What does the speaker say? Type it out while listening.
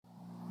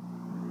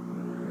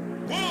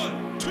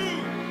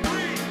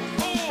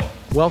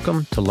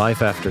Welcome to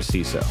Life After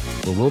CISO,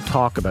 where we'll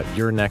talk about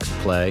your next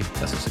play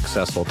as a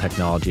successful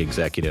technology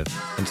executive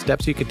and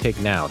steps you can take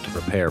now to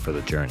prepare for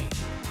the journey.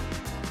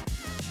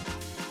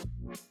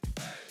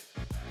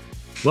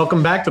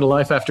 Welcome back to the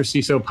Life After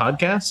CISO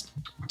podcast.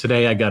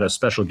 Today, I got a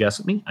special guest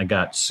with me. I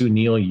got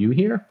Sounil Yu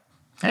here.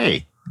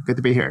 Hey, good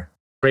to be here.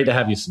 Great to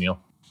have you, Sounil.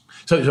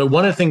 So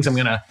one of the things I'm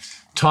going to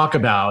talk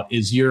about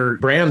is your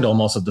brand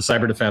almost of the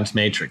cyber defense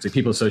matrix. Like,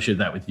 people associate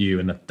that with you,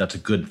 and that's a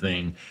good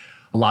thing.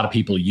 A lot of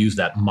people use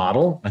that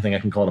model. I think I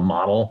can call it a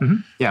model. Mm-hmm.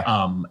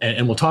 Yeah.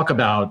 And we'll talk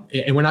about,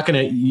 and we're not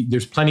going to,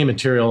 there's plenty of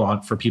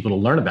material for people to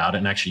learn about it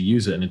and actually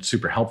use it, and it's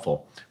super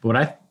helpful. But what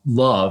I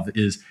love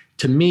is,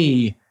 to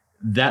me,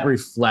 that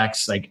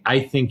reflects, like,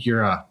 I think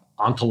you're a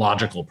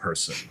ontological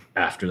person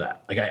after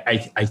that. Like,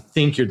 I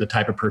think you're the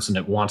type of person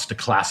that wants to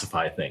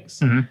classify things.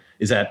 Mm-hmm.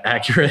 Is that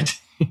accurate?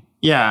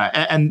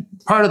 Yeah. And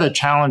part of the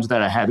challenge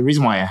that I had, the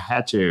reason why I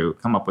had to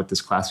come up with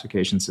this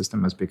classification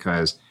system was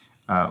because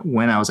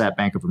when I was at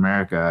Bank of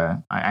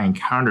America, I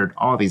encountered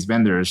all these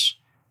vendors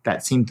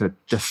that seemed to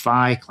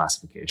defy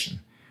classification.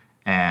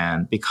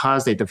 And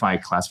because they defy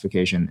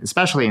classification,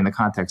 especially in the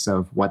context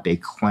of what they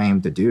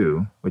claim to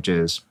do, which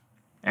is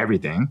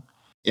everything,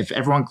 if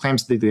everyone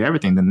claims to do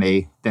everything,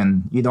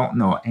 then you don't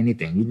know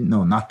anything. You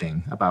know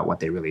nothing about what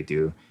they really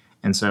do.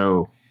 And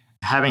so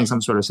having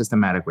some sort of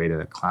systematic way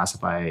to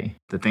classify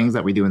the things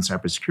that we do in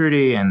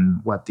cybersecurity and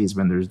what these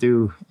vendors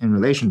do in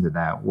relation to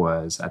that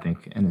was, I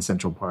think, an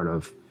essential part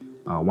of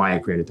why I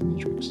created the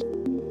matrix.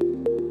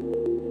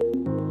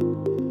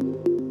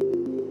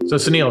 So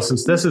Sounil,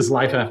 since this is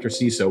Life After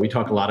CISO, we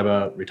talk a lot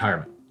about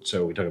retirement.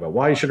 So we talk about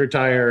why you should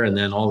retire and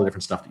then all the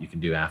different stuff that you can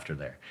do after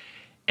there.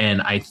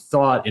 And I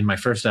thought in my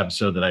first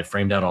episode that I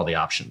framed out all the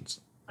options.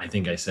 I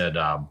think I said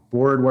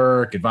board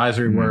work,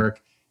 advisory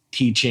work,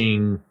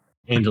 teaching,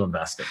 angel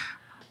investing.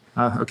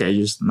 Okay,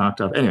 you just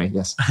knocked off. Anyway,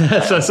 yes.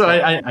 so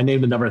I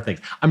named a number of things.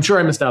 I'm sure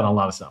I missed out on a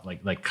lot of stuff,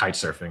 like kite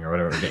surfing or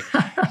whatever it is.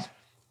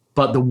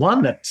 But the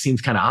one that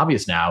seems kind of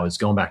obvious now is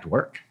going back to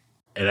work.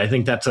 And I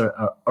think that's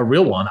a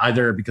real one,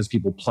 either because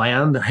people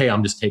planned, hey,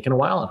 I'm just taking a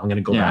while and I'm going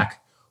to go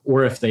back,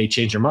 or if they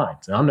change their mind.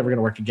 So I'm never going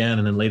to work again.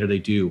 And then later they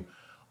do,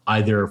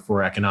 either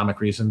for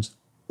economic reasons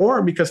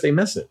or because they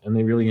miss it and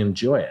they really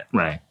enjoy it.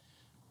 Right.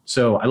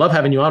 So I love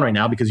having you on right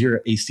now because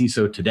you're a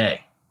CISO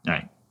today.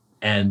 Right.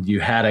 And you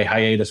had a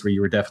hiatus where you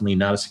were definitely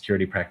not a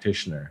security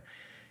practitioner.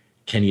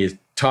 Can you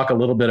talk a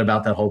little bit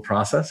about that whole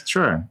process?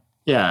 Sure.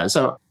 Yeah.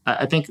 So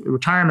I think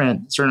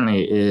retirement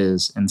certainly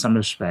is, in some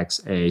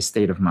respects, a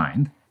state of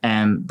mind.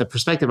 And the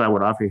perspective I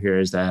would offer here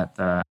is that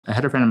I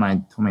had a friend of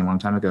mine told me a long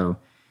time ago,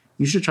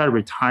 you should try to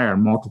retire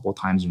multiple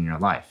times in your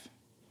life.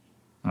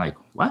 I'm like,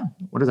 what?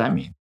 What does that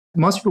mean?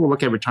 Most people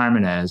look at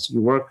retirement as you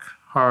work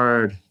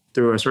hard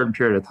through a certain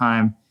period of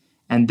time,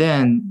 and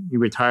then you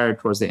retire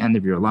towards the end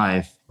of your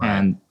life. Right.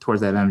 And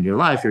towards that end of your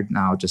life, you're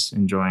now just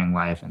enjoying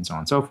life and so on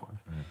and so forth.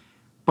 Right.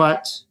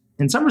 But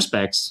in some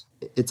respects,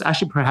 it's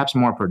actually perhaps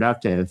more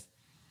productive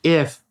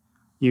if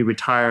you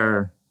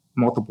retire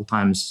multiple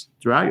times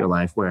throughout your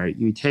life, where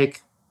you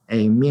take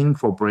a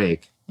meaningful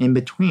break in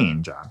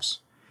between jobs.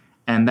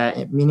 And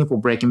that meaningful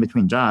break in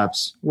between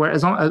jobs, where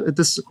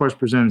this, of course,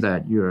 presumes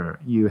that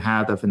you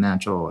have the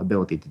financial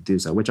ability to do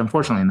so, which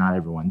unfortunately not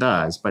everyone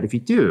does. But if you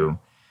do,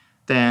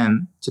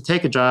 then to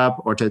take a job,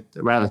 or to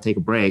rather take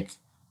a break,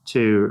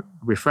 to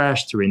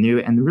refresh, to renew,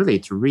 and really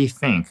to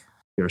rethink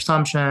your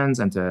assumptions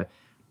and to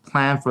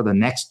plan for the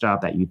next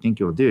job that you think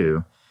you'll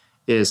do,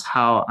 is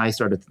how I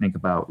started to think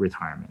about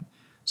retirement.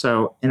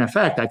 So in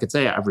effect, I could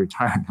say I've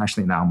retired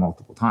actually now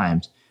multiple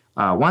times.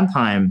 One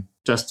time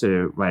just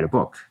to write a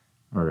book,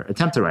 or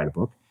attempt to write a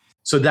book.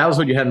 So that was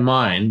what you had in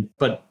mind.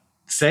 But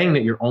saying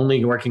that you're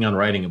only working on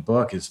writing a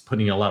book is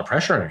putting a lot of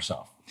pressure on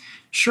yourself.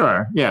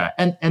 Sure. Yeah.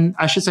 And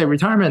I should say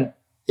retirement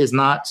is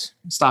not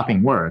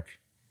stopping work.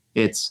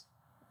 It's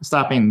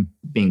stopping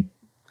being,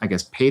 I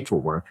guess, paid for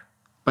work.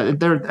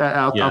 But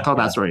I'll tell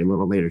that story a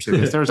little later too,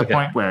 because there was a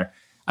point where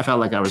I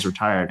felt like I was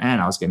retired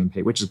and I was getting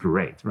paid, which is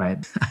great,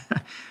 right?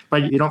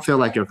 But you don't feel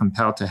like you're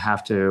compelled to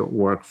have to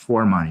work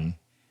for money,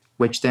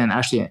 which then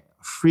actually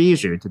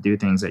frees you to do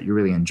things that you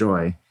really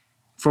enjoy,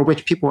 for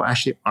which people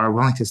actually are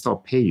willing to still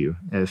pay you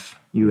if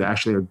you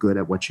actually are good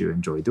at what you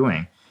enjoy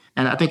doing.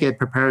 And I think it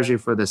prepares you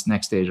for this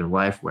next stage of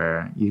life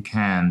where you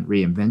can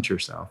reinvent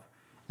yourself.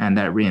 And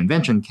that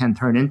reinvention can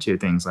turn into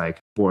things like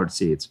board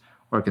seats,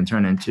 or it can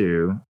turn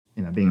into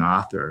being an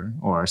author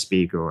or a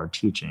speaker or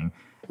teaching,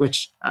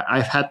 which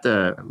I've had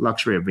the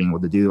luxury of being able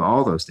to do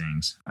all those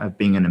things, of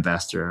being an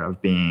investor, of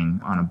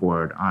being on a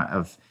board,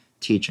 of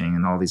teaching,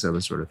 and all these other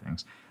sort of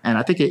things. And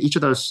I think at each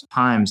of those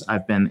times,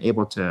 I've been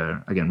able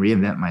to, again,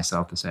 reinvent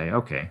myself to say,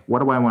 okay, what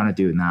do I want to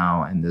do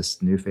now in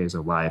this new phase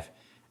of life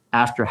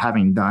after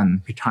having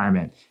done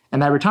retirement?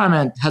 And that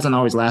retirement hasn't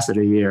always lasted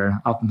a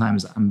year.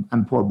 Oftentimes,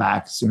 I'm pulled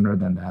back sooner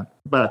than that.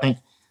 But I think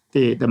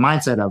the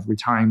mindset of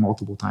retiring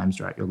multiple times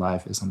throughout your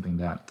life is something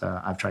that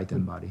I've tried to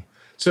embody.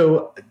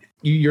 So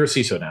you're a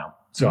CISO now.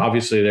 So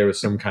obviously there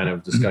was some kind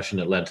of discussion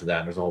that led to that.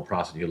 And there's a whole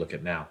process you look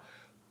at now.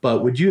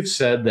 But would you have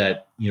said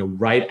that,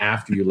 right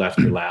after you left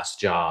your last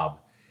job,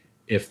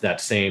 if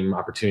that same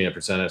opportunity had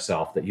presented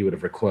itself, that you would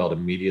have recoiled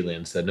immediately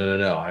and said,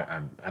 no,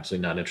 I'm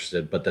absolutely not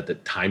interested, but that the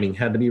timing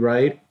had to be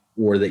right,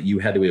 or that you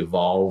had to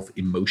evolve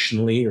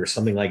emotionally or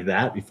something like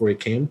that before it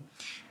came?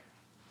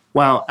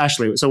 Well,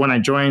 actually, so when I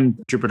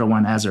joined Jupiter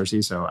One as their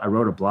CISO, I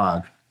wrote a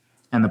blog,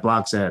 and the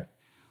blog said,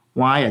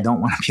 why I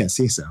don't want to be a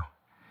CISO.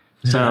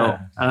 So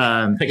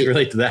I can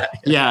relate to that.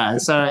 Yeah.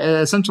 So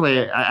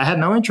essentially, I had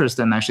no interest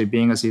in actually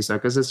being a CISO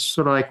because it's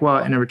sort of like,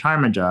 well, in a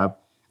retirement job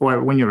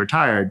or when you're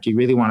retired, do you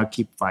really want to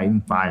keep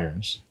fighting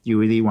fires? Do you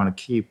really want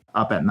to keep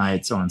up at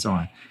night, so on and so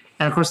on?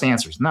 And of course, the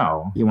answer is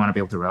no. You want to be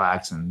able to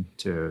relax and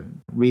to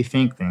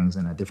rethink things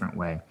in a different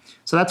way.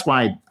 So that's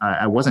why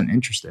I wasn't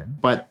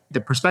interested. But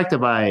the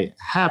perspective I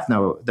have,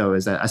 though,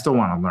 is that I still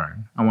want to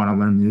learn. I want to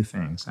learn new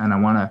things, and I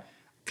want to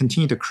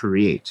continue to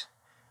create.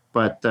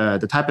 But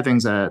the type of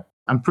things that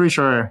I'm pretty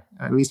sure,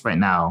 at least right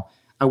now,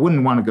 I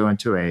wouldn't want to go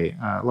into a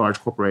large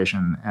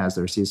corporation as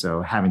their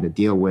CISO having to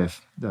deal with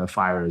the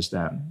fires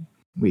that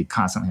we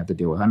constantly have to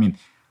deal with. I mean,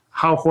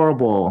 how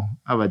horrible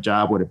of a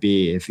job would it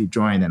be if you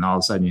joined and all of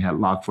a sudden you had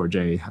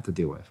Log4j you have to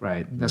deal with,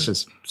 right? That's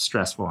just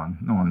stressful and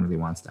no one really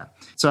wants that.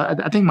 So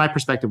I think my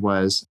perspective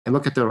was I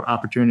look at the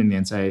opportunity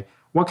and say,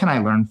 what can I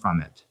learn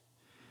from it?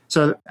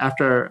 So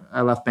after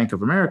I left Bank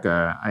of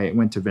America, I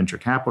went to venture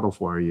capital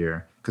for a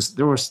year because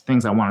there were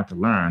things I wanted to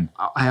learn.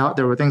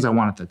 There were things I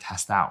wanted to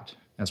test out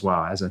as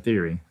well as a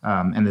theory.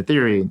 And the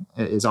theory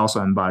is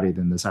also embodied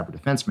in the cyber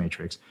defense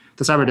matrix.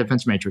 The cyber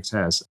defense matrix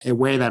has a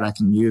way that I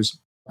can use.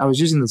 I was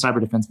using the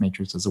cyber defense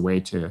matrix as a way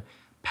to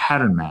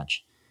pattern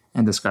match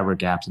and discover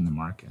gaps in the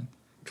market.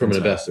 From an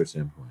investor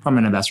standpoint. From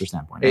an investor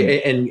standpoint.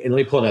 And let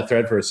me pull on that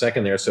thread for a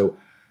second there. So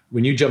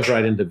when you jumped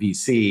right into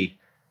VC,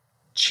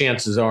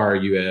 chances are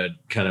you had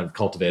kind of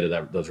cultivated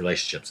those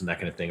relationships and that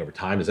kind of thing over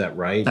time. Is that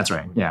right? That's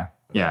right. Yeah.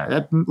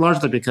 Yeah.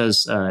 Largely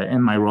because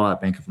in my role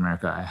at Bank of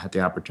America, I had the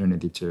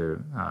opportunity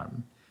to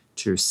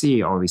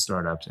see all these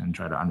startups and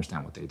try to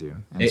understand what they do.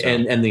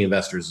 And the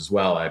investors as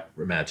well. I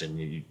imagine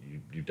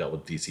you dealt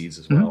with VCs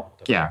as well.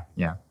 Mm-hmm. Yeah.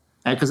 Yeah.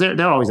 Because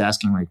they're always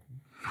asking, like,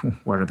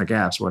 what are the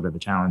gaps? What are the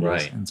challenges?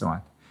 Right. And so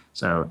on.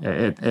 So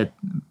it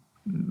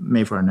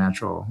made for a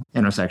natural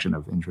intersection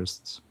of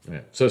interests.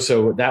 Right.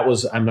 So that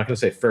was, I'm not going to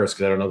say first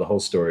because I don't know the whole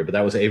story, but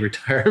that was a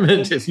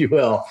retirement, if you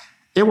will.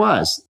 It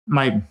was.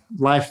 My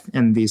life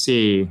in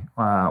VC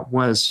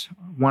was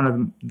one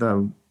of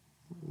the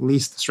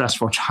least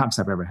stressful jobs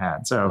I've ever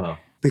had. So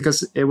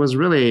because it was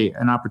really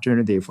an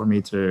opportunity for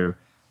me to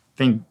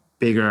think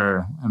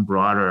bigger and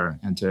broader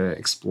and to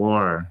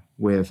explore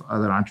with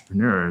other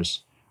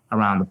entrepreneurs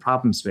around the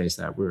problem space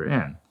that we're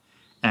in.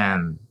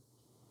 And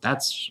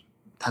that's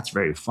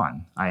very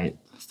fun. I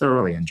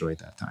thoroughly enjoyed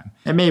that time.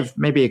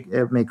 Maybe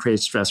it may create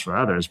stress for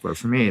others, but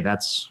for me,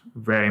 that's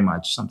very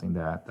much something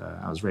that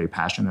I was very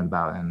passionate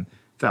about and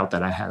felt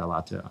that I had a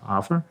lot to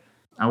offer.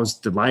 I was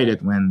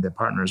delighted when the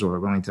partners were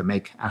willing to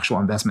make actual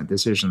investment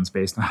decisions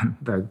based on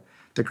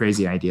the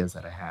crazy ideas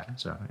that I had.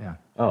 So, yeah.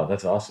 Oh,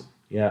 that's awesome.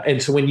 Yeah.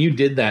 And so when you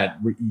did that,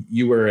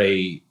 you were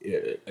a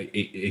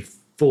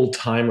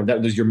full-time,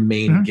 that was your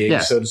main gig,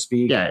 yes. so to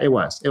speak? Yeah, it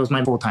was. It was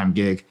my full-time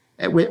gig,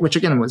 which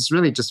again was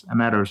really just a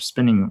matter of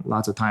spending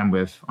lots of time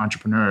with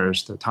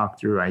entrepreneurs to talk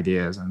through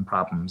ideas and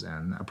problems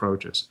and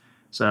approaches.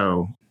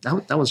 So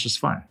that was just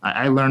fun.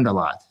 I learned a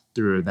lot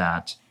through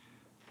that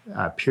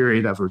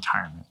period of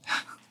retirement.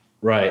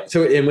 Right.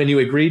 So, and when you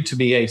agreed to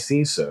be a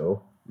CISO,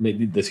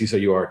 maybe the CISO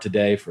you are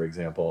today, for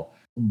example,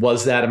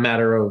 was that a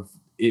matter of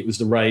it was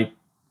the right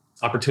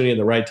opportunity at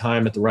the right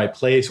time at the right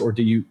place, or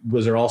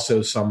was there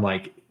also some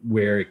like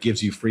where it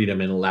gives you freedom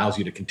and allows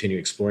you to continue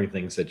exploring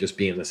things that just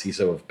being the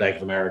CISO of Bank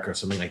of America or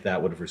something like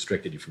that would have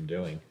restricted you from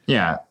doing?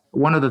 Yeah.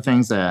 One of the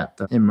things that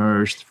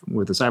emerged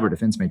with the cyber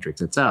defense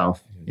matrix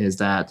itself is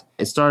that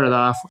it started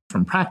off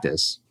from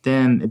practice,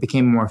 then it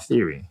became more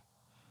theory.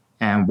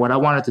 And what I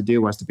wanted to do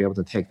was to be able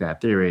to take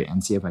that theory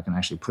and see if I can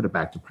actually put it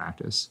back to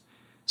practice.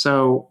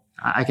 So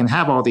I can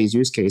have all these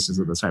use cases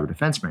of the cyber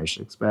defense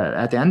matrix, but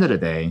at the end of the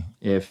day,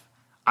 if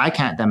I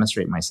can't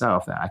demonstrate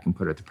myself that I can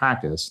put it to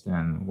practice,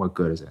 then what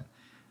good is it?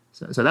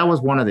 So that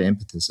was one of the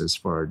impetuses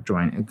for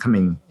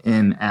coming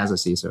in as a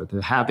CISO,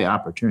 to have the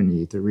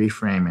opportunity to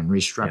reframe and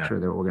restructure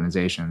the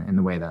organization in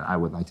the way that I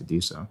would like to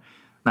do so.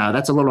 Now,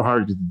 that's a little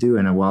harder to do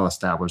in a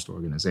well-established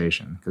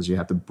organization because you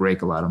have to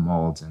break a lot of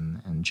molds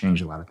and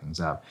change a lot of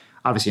things up.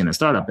 Obviously, in a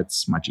startup,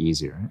 it's much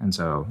easier. And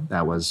so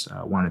that was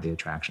one of the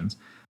attractions.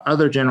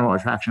 Other general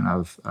attraction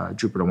of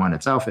Jupiter One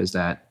itself is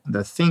that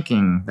the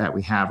thinking that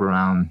we have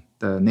around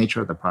the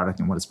nature of the product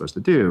and what it's supposed to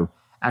do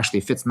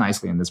actually fits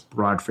nicely in this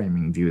broad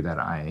framing view that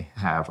I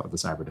have of the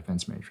cyber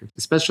defense matrix,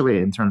 especially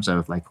in terms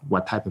of like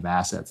what type of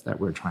assets that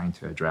we're trying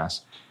to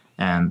address.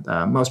 And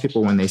most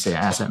people, when they say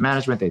asset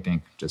management, they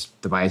think just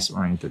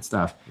device-oriented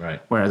stuff.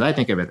 Right. Whereas I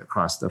think of it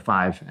across the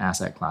 5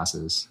 asset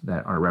classes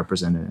that are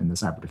represented in the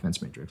cyber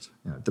defense matrix: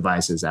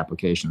 devices,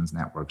 applications,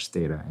 networks,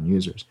 data, and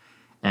users.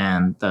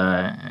 And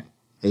a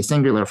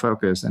singular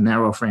focus, a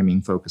narrow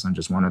framing focus on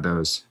just one of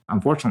those,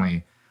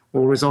 unfortunately,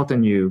 will result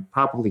in you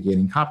probably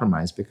getting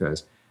compromised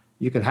because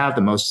you could have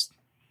the most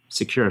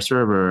secure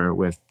server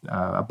with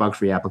a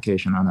bug-free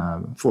application on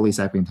a fully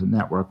segmented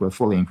network with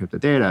fully encrypted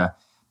data.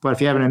 But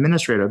if you have an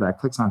administrator that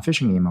clicks on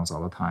phishing emails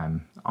all the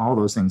time, all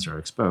those things are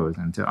exposed.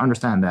 And to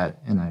understand that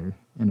in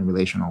a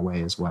relational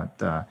way is what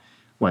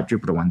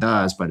Jupyter One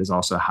does, but is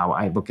also how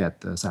I look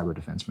at the cyber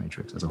defense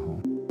matrix as a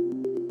whole.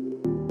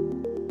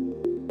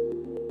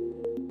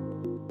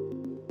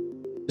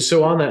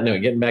 So on that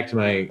note, getting back to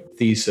my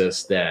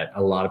thesis that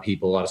a lot of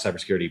people, a lot of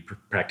cybersecurity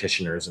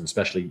practitioners, and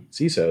especially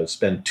CISOs,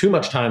 spend too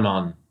much time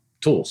on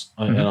tools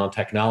and on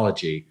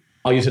technology.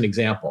 I'll use an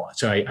example.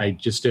 So I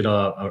just did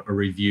a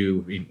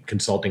review,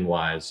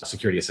 consulting-wise,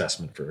 security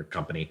assessment for a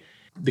company.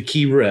 The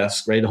key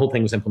risk, right? The whole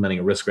thing was implementing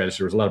a risk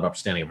register. There was a lot of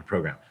understanding of a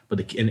program.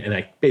 But and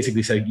I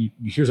basically said,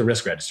 here's a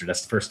risk register.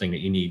 That's the first thing that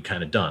you need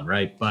kind of done,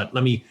 right? But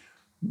let me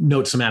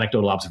note some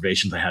anecdotal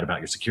observations I had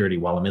about your security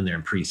while I'm in there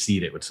and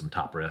precede it with some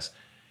top risks.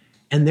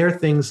 And there are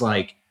things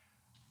like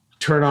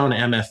turn on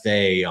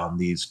MFA on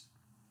these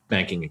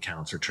banking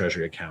accounts or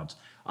treasury accounts.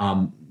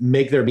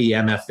 Make there be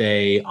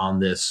MFA on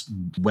this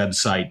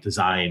website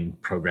design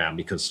program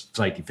because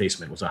site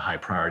defacement was a high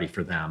priority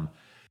for them.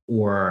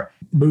 Or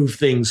move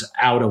things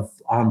out of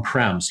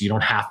on-prem so you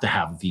don't have to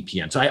have a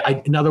VPN. So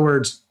in other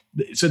words,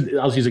 so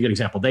I'll use a good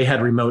example. They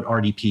had remote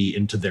RDP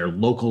into their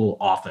local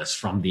office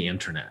from the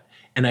internet.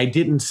 And I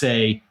didn't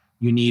say,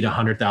 you need a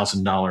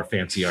 $100,000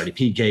 fancy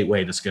RDP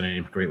gateway that's going to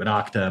integrate with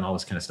Okta and all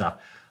this kind of stuff.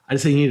 I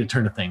just say you need to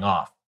turn the thing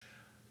off.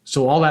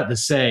 So all that to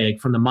say, like,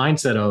 from the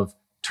mindset of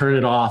turn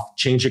it off,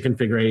 change the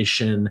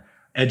configuration,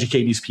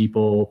 educate these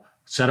people,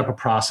 set up a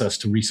process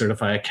to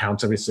recertify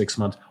accounts every 6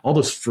 months, all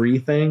those free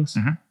things,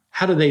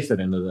 how do they fit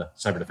into the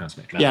cyber defense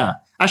matrix? Yeah,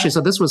 actually, so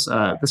this was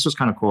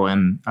kind of cool.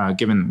 And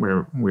given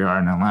where we are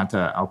in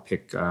Atlanta, I'll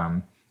pick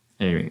a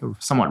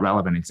somewhat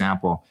relevant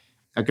example.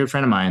 A good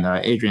friend of mine,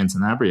 Adrian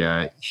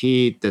Sanabria,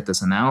 he did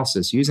this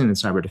analysis using the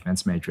cyber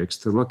defense matrix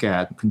to look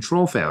at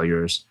control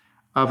failures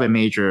of a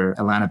major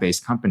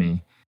Atlanta-based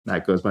company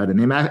that goes by the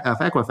name of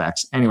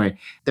Equifax. Anyway,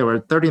 there were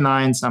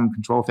 39 some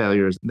control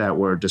failures that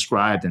were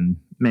described in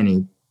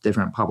many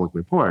different public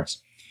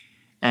reports.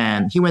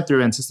 And he went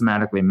through and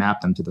systematically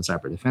mapped them to the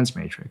cyber defense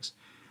matrix,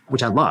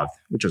 which I loved,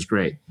 which was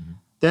great.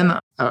 Then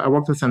I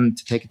worked with him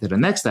to take it to the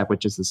next step,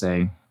 which is to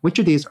say, which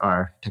of these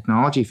are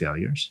technology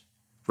failures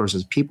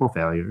versus people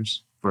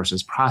failures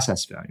versus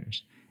process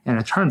failures? And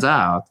it turns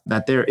out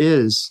that there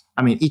is,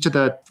 each of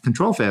the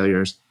control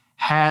failures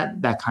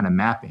had that kind of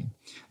mapping.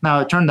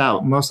 Now, it turned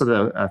out most of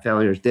the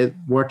failures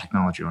were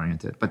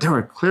technology-oriented, but there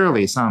were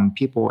clearly some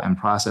people and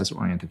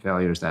process-oriented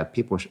failures that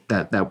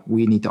that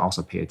we need to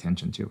also pay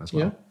attention to as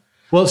well. Yeah.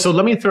 Well, so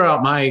let me throw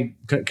out my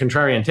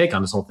contrarian take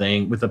on this whole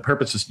thing with the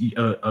purpose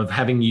of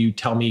having you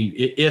tell me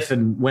if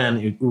and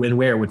when and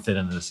where it would fit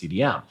into the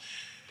CDM.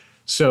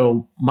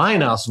 So my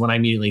analysis when I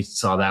immediately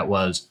saw that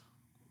was,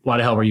 why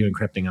the hell were you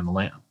encrypting on the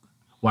LAN?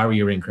 Why were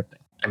you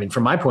re-encrypting?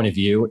 From my point of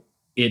view,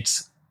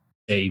 it's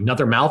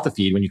another malware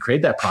feed. When you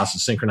create that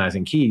process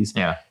synchronizing keys,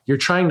 you're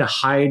trying to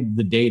hide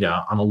the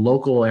data on a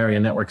local area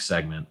network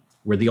segment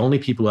where the only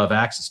people who have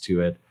access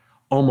to it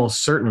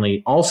almost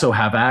certainly also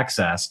have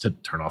access to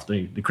turn off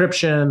the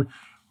decryption,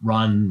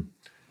 run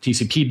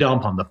TCP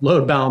dump on the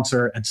load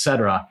balancer, et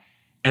cetera.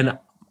 And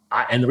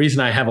the reason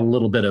I have a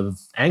little bit of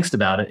angst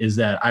about it is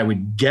that I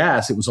would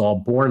guess it was all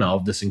born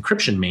of this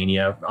encryption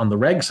mania on the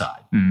reg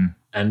side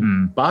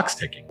and box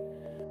ticking.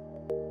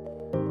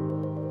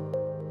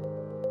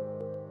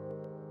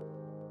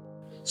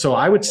 So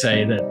I would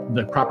say that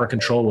the proper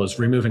control was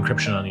remove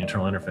encryption on the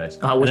internal interface.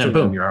 And then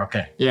boom, you're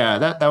okay. Yeah,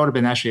 that would have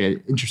been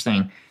actually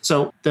interesting.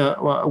 So the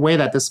way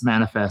that this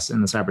manifests in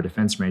the cyber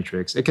defense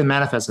matrix, it can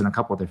manifest in a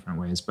couple of different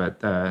ways.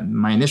 But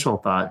my initial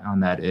thought on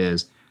that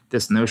is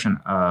this notion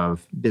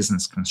of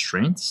business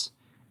constraints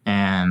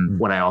and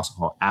what I also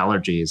call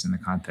allergies in the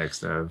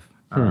context of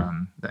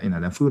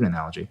the food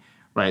analogy,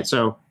 right?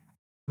 So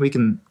we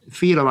can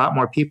feed a lot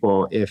more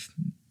people if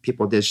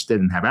people just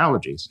didn't have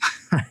allergies,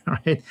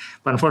 right?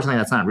 But unfortunately,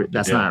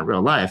 that's not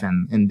real life.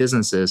 And in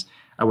businesses,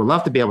 I would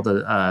love to be able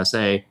to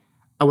say,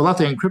 I would love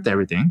to encrypt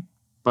everything,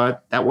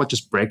 but that would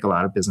just break a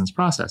lot of business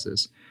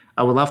processes.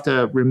 I would love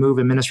to remove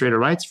administrator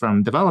rights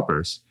from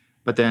developers,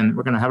 but then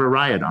we're going to have a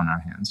riot on our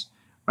hands,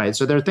 right?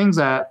 So there are things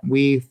that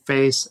we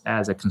face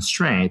as a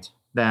constraint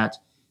that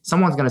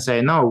someone's going to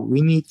say, no,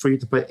 we need for you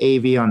to put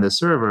AV on the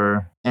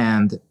server.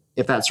 And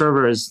if that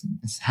server is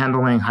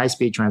handling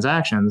high-speed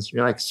transactions,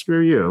 you're like,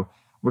 screw you.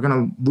 We're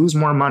going to lose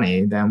more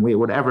money than we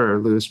would ever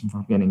lose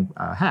from getting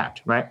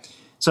hacked, right?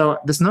 So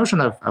this notion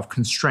of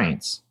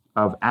constraints,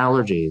 of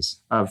allergies,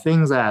 of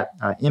things that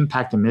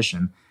impact a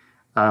mission,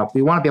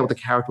 we want to be able to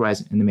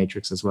characterize it in the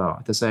matrix as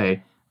well, to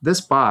say, this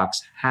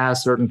box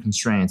has certain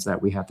constraints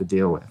that we have to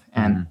deal with.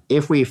 And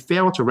if we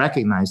fail to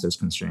recognize those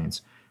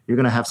constraints, you're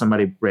going to have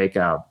somebody break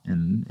out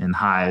in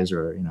hives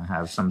or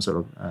have some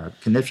sort of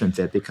conniption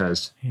fit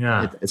because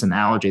it's an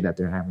allergy that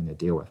they're having to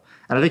deal with.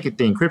 And I think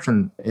the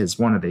encryption is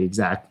one of the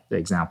exact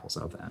examples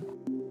of that.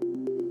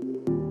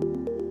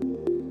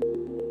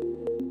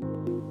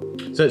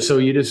 So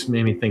you just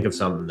made me think of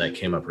something that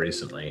came up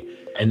recently,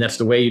 and that's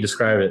the way you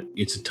describe it.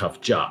 It's a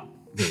tough job.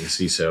 being a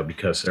CISO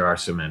because there are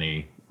so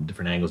many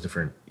different angles,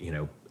 different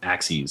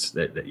axes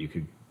that you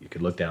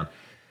could look down.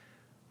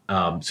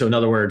 So in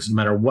other words, no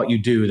matter what you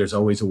do, there's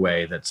always a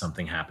way that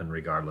something happened,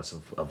 regardless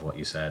of what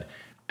you said.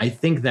 I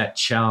think that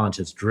challenge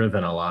has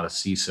driven a lot of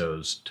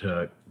CISOs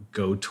to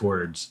go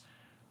towards,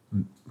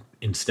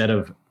 instead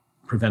of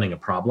preventing a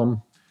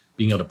problem,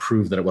 being able to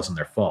prove that it wasn't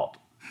their fault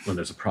when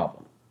there's a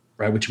problem,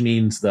 right? Which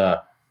means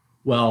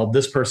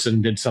this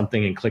person did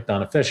something and clicked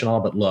on a fish and all,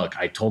 but look,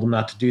 I told them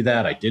not to do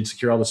that. I did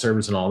secure all the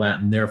servers and all that,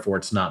 and therefore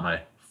it's not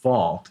my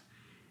fault.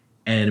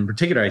 And in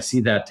particular, I see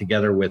that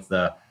together with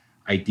the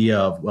idea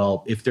of,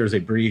 well, if there's a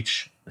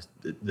breach,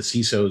 the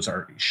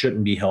CISOs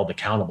shouldn't be held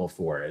accountable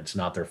for it. It's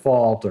not their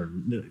fault, or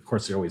of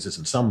course there always is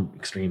in some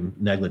extreme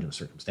negligent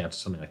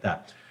circumstances, something like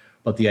that.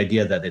 But the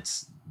idea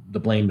that the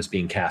blame is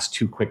being cast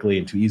too quickly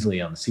and too easily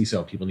on the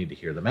CISO, people need to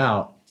hear them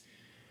out.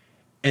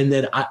 And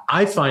then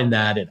I find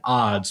that at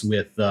odds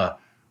with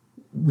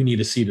we need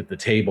a seat at the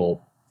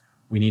table.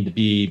 We need to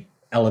be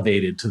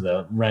elevated to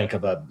the rank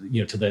of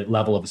to the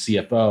level of a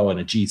CFO and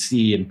a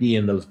GC, and be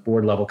in those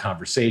board level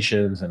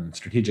conversations and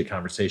strategic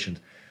conversations.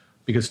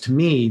 Because to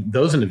me,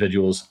 those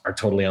individuals are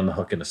totally on the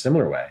hook in a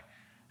similar way.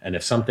 And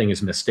if something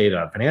is misstated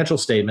on financial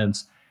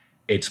statements,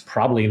 it's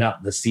probably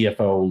not the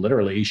CFO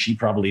literally. She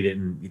probably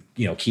didn't,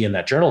 key in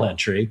that journal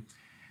entry.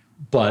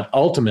 But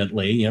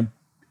ultimately,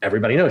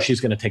 everybody knows she's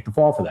going to take the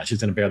fall for that. She's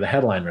going to bear the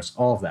headline risk,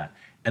 all of that.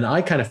 And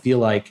I kind of feel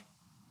like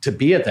to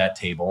be at that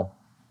table,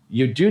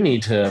 you do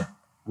need to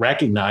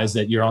recognize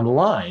that you're on the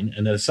line,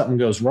 and that if something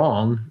goes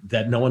wrong,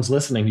 that no one's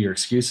listening to your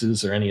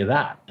excuses or any of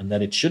that, and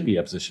that it should be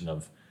a position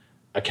of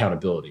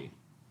accountability.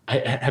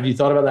 Have you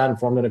thought about that and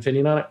formed an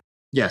opinion on it?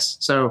 Yes.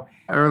 So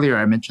earlier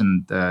I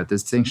mentioned the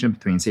distinction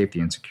between safety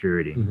and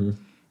security. Mm-hmm.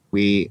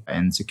 We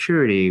in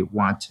security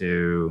want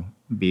to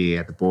be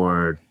at the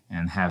board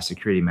and have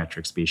security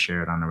metrics be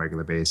shared on a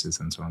regular basis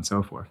and so on and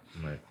so forth.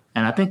 Right.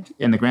 And I think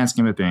in the grand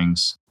scheme of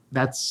things,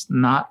 that's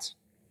not,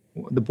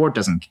 the board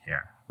doesn't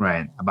care,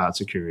 right, about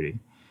security.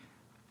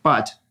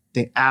 But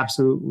they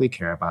absolutely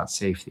care about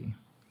safety.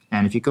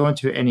 And if you go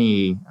into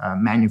any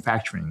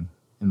manufacturing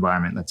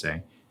environment, let's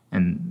say,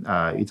 and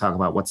you talk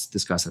about what's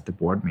discussed at the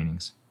board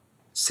meetings,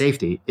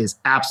 safety is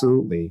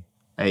absolutely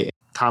a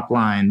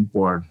top-line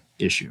board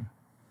issue,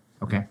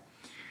 okay?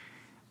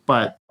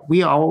 But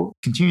we all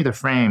continue to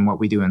frame what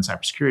we do in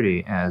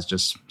cybersecurity as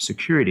just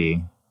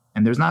security,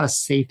 and there's not a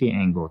safety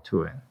angle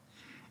to it.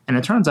 And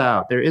it turns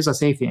out there is a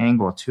safety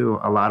angle to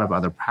a lot of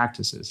other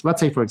practices. Let's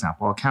say, for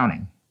example,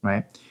 accounting,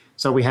 right?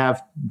 So we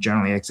have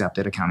generally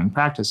accepted accounting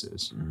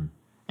practices. Mm-hmm.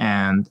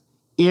 And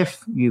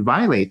if you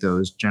violate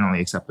those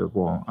generally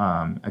acceptable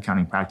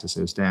accounting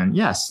practices, then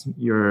yes,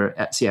 your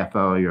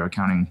CFO, your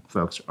accounting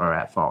folks are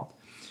at fault.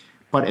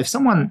 But if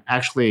someone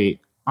actually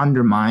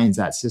undermines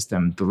that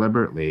system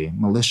deliberately,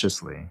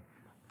 maliciously,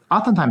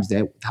 oftentimes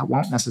that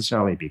won't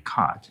necessarily be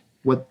caught.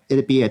 Would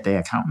it be at the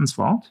accountant's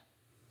fault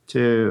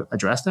to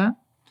address that?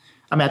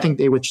 I mean, I think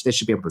they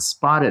should be able to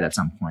spot it at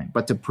some point,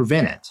 but to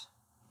prevent it,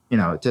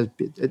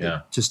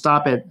 to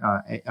stop it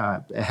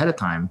ahead of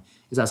time,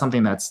 is that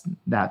something that's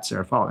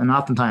their fault? And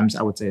oftentimes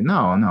I would say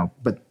no,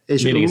 but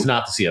meaning it's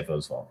not the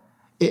CFO's fault.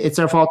 It's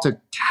their fault to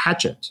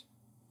catch it.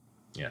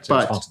 Yeah, it's a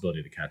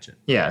responsibility to catch it.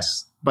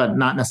 Yes, but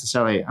not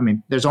necessarily. I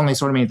mean, there's only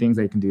so many things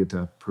they can do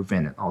to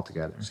prevent it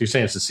altogether. So you're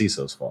saying it's the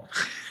CISO's fault?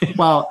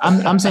 Well,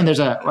 I'm saying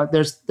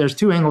there's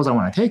two angles I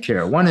want to take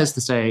here. One is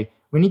to say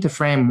we need to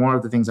frame more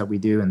of the things that we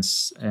do in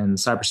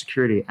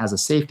cybersecurity as a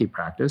safety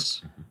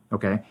practice,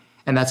 okay?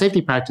 And that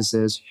safety practice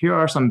is, here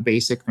are some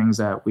basic things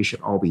that we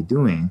should all be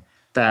doing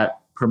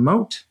that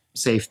promote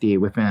safety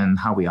within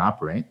how we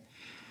operate.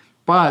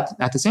 But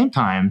at the same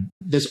time,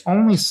 there's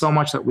only so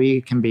much that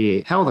we can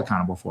be held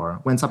accountable for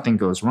when something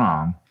goes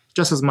wrong,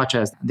 just as much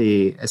as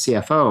the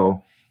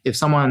CFO. If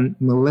someone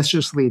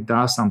maliciously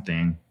does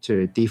something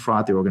to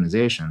defraud the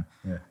organization,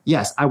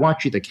 yes, I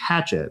want you to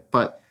catch it,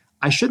 but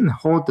I shouldn't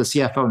hold the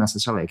CFO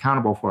necessarily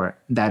accountable for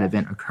that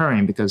event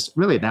occurring, because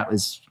really that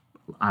was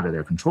out of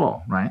their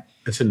control, right?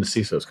 It's in the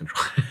CISO's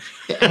control.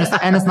 and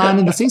it's not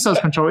in the CISO's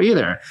control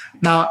either.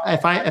 Now,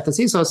 if the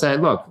CISO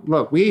said,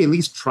 look, we at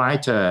least try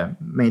to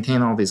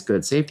maintain all these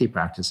good safety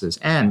practices,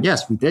 and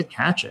yes, we did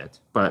catch it,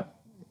 but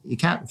you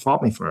can't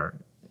fault me for it.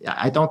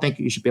 I don't think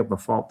you should be able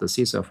to fault the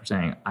CISO for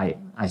saying,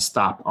 I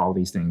stopped all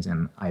these things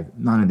and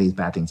none of these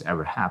bad things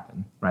ever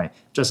happened, right?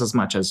 Just as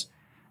much as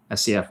a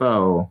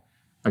CFO,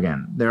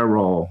 again, their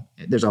role,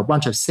 there's a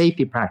bunch of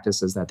safety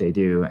practices that they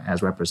do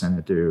as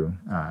represented through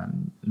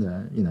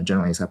the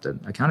generally accepted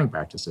accounting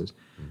practices.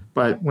 Mm-hmm.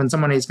 But when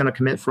somebody is going to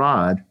commit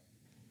fraud,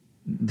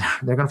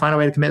 they're going to find a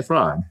way to commit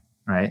fraud,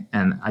 right?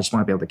 And I just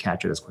want to be able to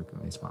catch it as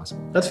quickly as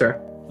possible. That's fair.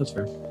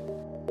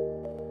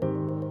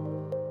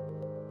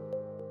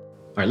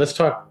 All right, let's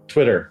talk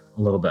Twitter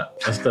a little bit.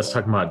 Let's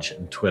talk Mudge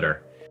and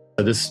Twitter.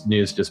 So this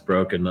news just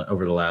broke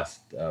over the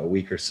last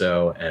week or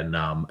so. And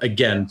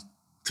again,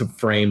 to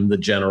frame the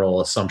general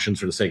assumptions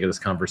for the sake of this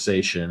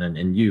conversation,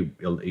 and you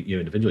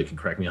individually can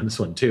correct me on this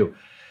one too.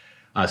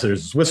 So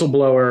there's this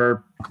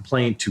whistleblower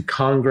complaint to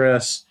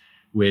Congress,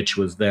 which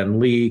was then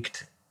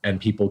leaked, and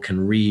people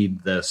can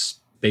read this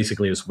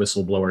basically this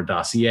whistleblower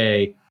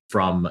dossier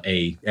from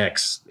a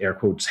ex, air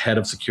quotes, head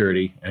of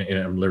security. And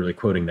I'm literally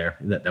quoting there.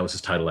 That was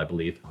his title, I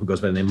believe, who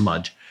goes by the name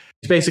Mudge.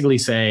 He's basically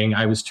saying,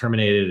 I was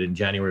terminated in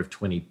January of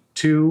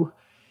 22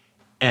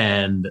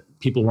 and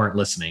people weren't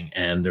listening.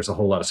 And there's a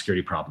whole lot of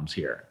security problems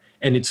here.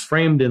 And it's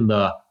framed in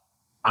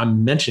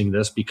I'm mentioning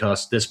this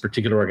because this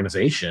particular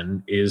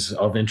organization is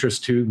of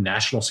interest to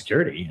national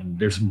security. And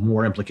there's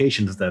more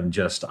implications than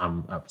just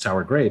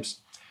sour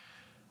grapes.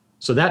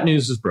 So that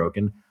news is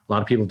broken. A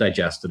lot of people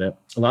digested it.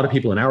 A lot of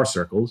people in our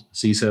circles,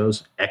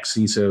 CISOs,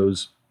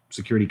 ex-CISOs,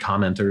 security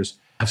commenters,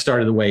 have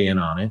started to weigh in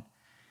on it.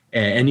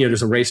 And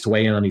there's a race to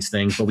weigh in on these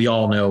things, but we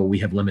all know we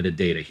have limited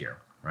data here,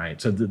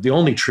 right? So the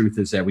only truth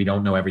is that we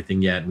don't know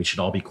everything yet, and we should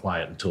all be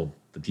quiet until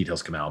the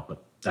details come out,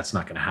 but that's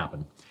not going to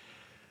happen.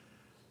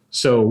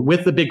 So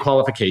with the big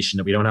qualification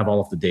that we don't have all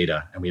of the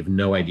data and we have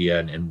no idea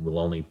and will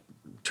only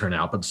turn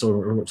out, but so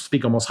we'll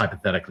speak almost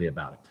hypothetically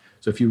about it.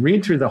 So if you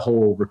read through the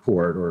whole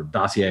report, or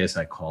dossier as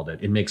I called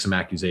it, it makes some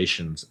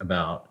accusations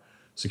about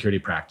security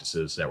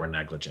practices that were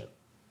negligent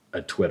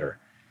at Twitter.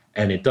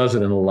 And it does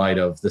it in the light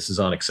of this is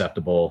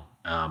unacceptable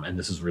and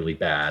this is really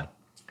bad.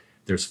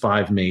 There's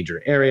 5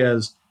 major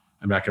areas.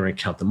 I'm not going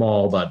to count them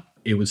all, but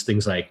it was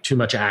things like too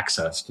much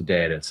access to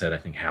data. It said, I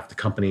think half the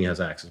company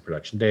has access to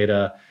production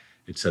data.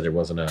 It said there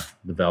wasn't a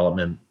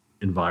development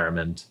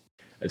environment.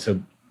 And so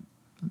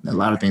a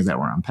lot of things that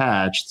weren't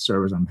unpatched,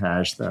 servers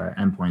unpatched,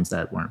 endpoints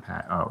that weren't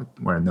patched,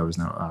 where there was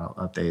no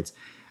updates.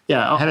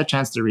 Yeah, I had a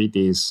chance to read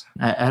these.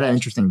 I had an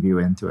interesting view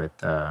into it,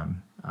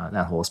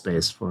 that whole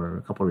space, for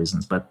a couple of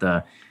reasons. But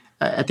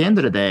at the end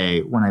of the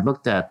day, when I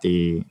looked at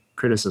the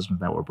criticisms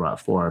that were brought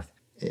forth,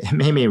 it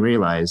made me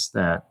realize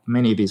that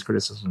many of these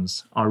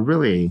criticisms are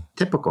really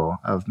typical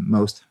of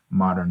most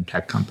modern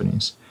tech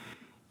companies.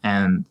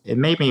 And it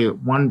made me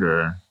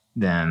wonder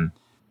then,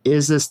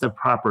 is this the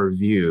proper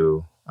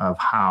view of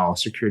how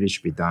security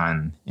should be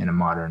done in a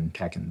modern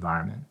tech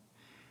environment?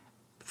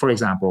 For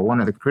example, one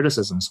of the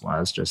criticisms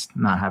was just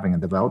not having a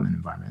development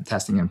environment,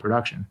 testing in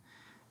production.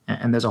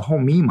 And there's a whole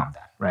meme on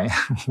that, right?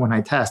 When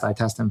I test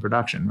in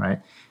production, right?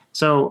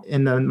 So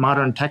in the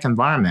modern tech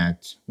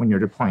environment, when you're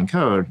deploying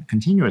code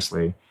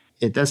continuously,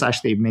 it does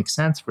actually make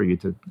sense for you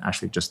to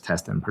actually just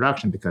test in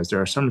production, because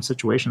there are some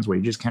situations where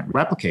you just can't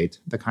replicate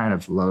the kind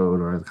of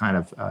load or the kind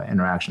of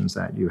interactions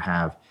that you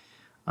have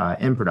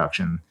in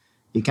production.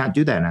 You can't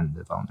do that in a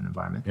development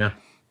environment. Yeah.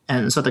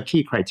 And so the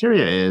key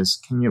criteria is,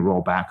 can you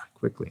roll back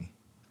quickly,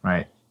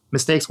 right?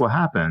 Mistakes will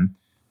happen,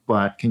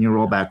 but can you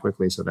roll back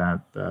quickly so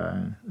that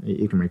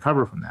you can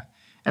recover from that?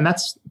 And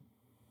that's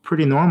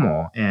pretty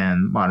normal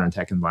in modern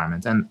tech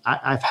environments. And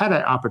I've had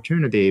an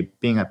opportunity,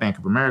 being at Bank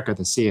of America,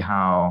 to see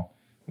how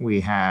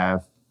we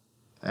have,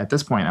 at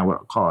this point, I would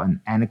call it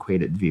an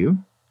antiquated view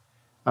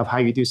of how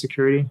you do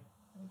security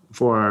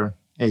for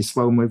a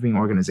slow-moving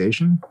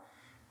organization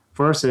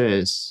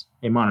versus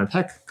a modern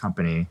tech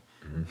company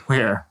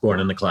where born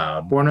in the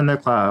cloud,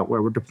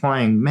 where we're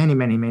deploying many,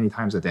 many, many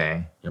times a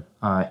day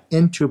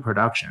into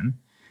production.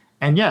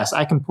 And yes,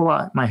 I can pull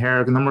out my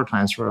hair a number of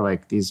times for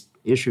like these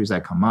issues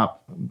that come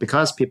up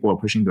because people are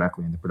pushing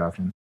directly into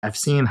production. I've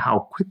seen how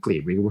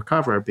quickly we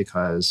recover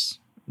because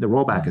the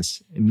rollback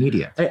is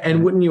immediate.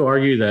 And wouldn't you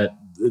argue that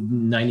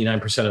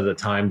 99% of the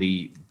time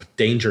the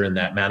danger in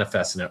that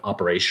manifests in an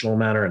operational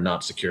manner and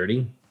not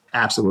security?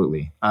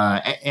 Absolutely.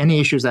 Any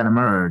issues that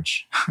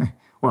emerge,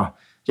 well,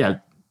 yeah.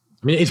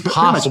 I mean, it's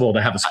possible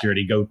to have a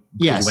security go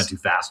because yes. you went too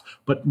fast,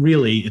 but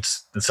really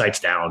it's the site's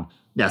down.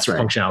 That's right.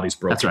 Functionality's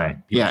broken. That's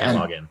right. People can't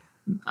log in.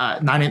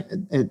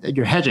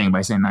 You're hedging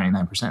by saying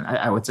 99%.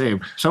 I would say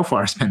so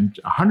far it's been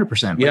 100%.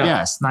 But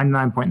yes,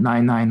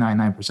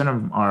 99.9999%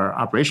 of our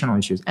operational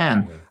issues.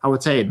 And I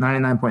would say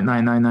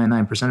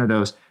 99.9999% of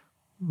those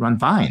run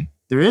fine.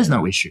 There is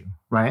no issue,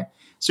 right?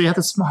 So you have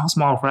a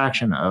small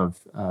fraction of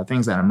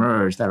things that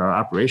emerge that are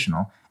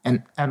operational,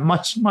 and a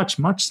much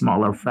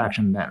smaller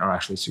fraction that are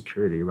actually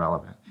security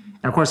relevant.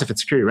 And of course, if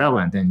it's security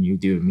relevant, then you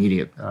do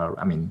immediate, the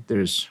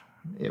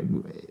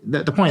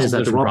point is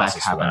that the rollback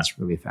happens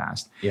really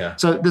fast. Yeah.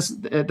 So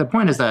the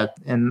point is that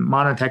in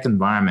modern tech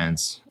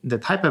environments, the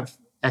type of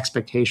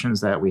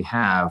expectations that we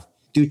have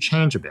do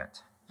change a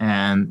bit.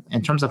 And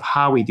in terms of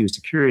how we do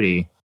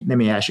security, let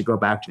me actually go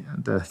back to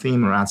the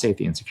theme around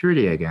safety and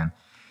security again.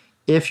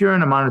 If you're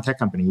in a modern tech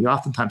company, you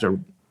oftentimes are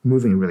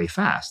moving really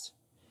fast.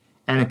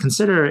 And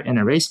consider in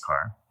a race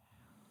car,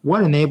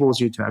 what enables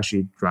you to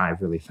actually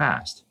drive really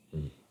fast?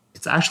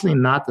 It's actually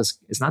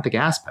it's not the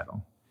gas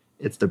pedal.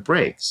 It's the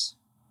brakes.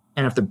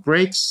 And if the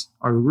brakes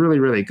are really,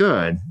 really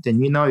good,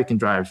 then you know you can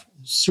drive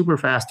super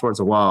fast towards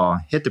a wall,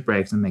 hit the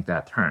brakes, and make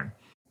that turn.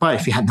 But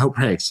if you had no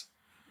brakes,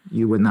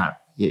 you would not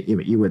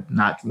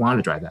want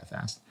to drive that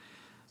fast.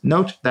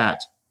 Note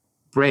that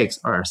brakes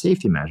are a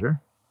safety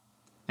measure,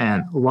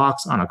 and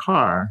locks on a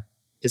car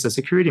is a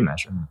security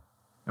measure.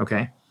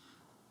 Okay?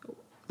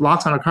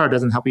 Locks on a car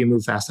doesn't help you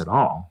move fast at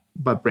all,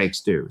 but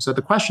brakes do. So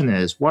the question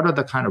is, what are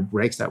the kind of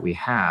brakes that we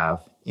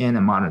have in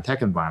a modern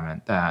tech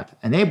environment that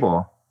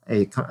enable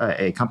a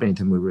company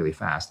to move really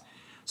fast?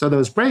 So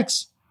those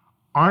brakes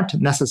aren't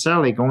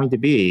necessarily going to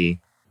be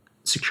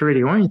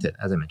security oriented,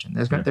 as I mentioned.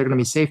 They're going to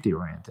be safety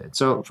oriented.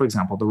 So, for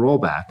example, the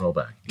rollback.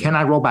 Can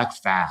I roll back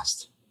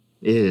fast?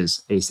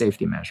 Is a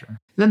safety measure.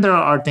 Then there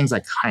are things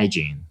like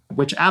hygiene,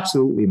 which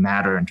absolutely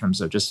matter in terms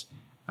of just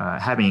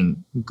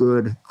having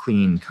good,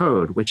 clean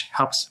code, which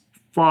helps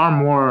far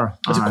more.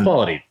 It's a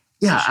quality.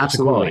 Yeah, issue. absolutely. It's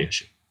a quality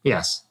issue.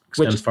 Yes.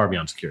 Extends far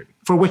beyond security.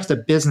 For which the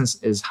business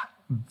is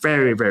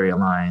very, very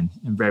aligned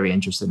and very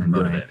interested in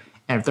doing.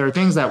 And if there are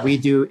things that we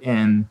do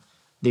in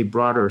the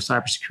broader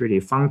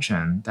cybersecurity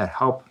function that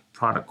help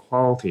product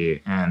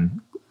quality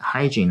and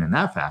hygiene in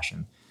that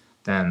fashion,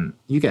 then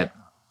you get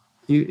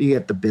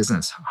the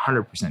business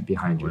 100%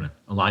 behind you.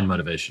 Aligned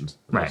motivations.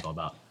 That's what it's all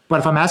about. But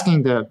if I'm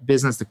asking the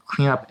business to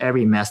clean up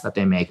every mess that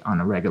they make on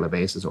a regular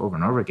basis over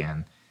and over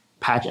again,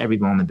 patch every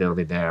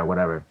vulnerability there,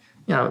 whatever,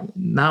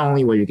 not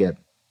only will you get,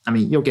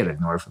 you'll get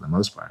ignored for the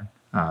most part.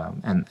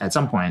 And at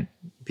some point,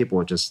 people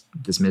will just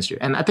dismiss you.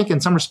 And I think in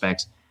some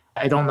respects,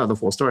 I don't know the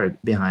full story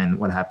behind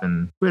what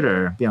happened on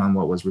Twitter, beyond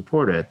what was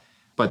reported,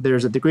 but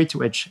there's a degree to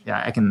which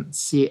I can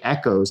see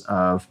echoes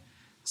of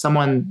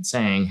someone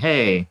saying,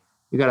 hey,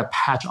 you got to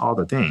patch all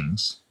the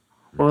things,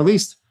 or at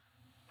least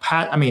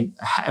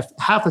if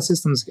half the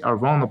systems are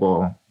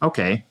vulnerable,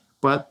 okay,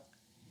 but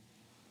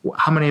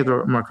how many of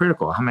them are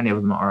critical? How many of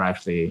them are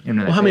actually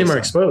internet? Well, how many of them are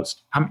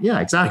exposed? Yeah,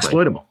 exactly.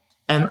 Exploitable.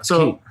 And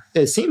so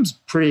it seems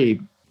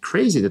pretty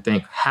crazy to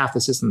think half the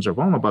systems are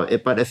vulnerable,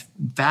 but if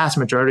vast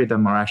majority of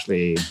them are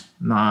actually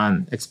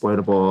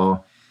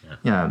non-exploitable,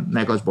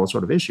 negligible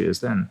sort of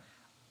issues, then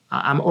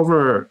I'm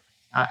over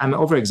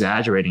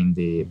exaggerating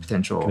the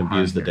potential. Can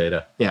abuse the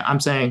data. Yeah, I'm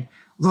saying,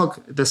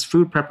 look, this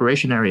food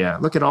preparation area,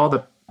 look at all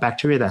the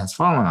bacteria that has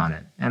fallen on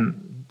it,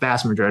 and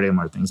vast majority of them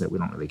are things that we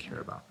don't really care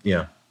about.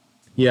 Yeah.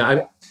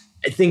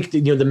 I think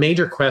the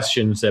major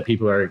questions that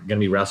people are going to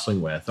be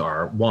wrestling with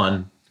are,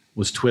 one,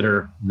 was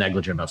Twitter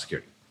negligent about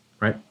security,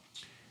 right?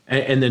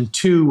 And then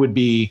two would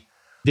be,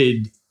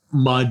 did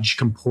Mudge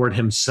comport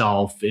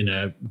himself in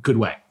a good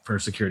way for a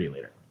security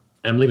leader?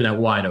 And I'm leaving that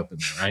wide open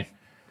there, right?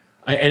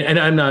 And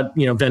I'm not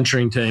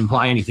venturing to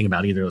imply anything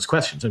about either of those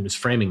questions. I'm just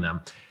framing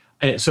them.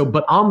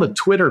 But on the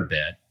Twitter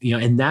bit,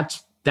 and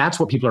that's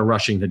what people are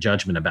rushing to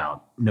judgment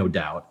about, no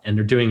doubt. And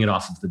they're doing it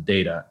off of the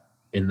data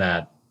in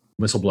that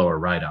whistleblower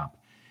write-up.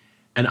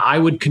 And I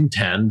would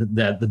contend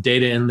that the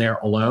data in there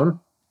alone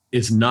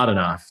is not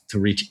enough to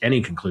reach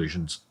any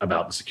conclusions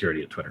about the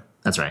security of Twitter.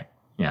 That's right.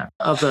 Yeah.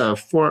 Of the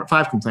 4 or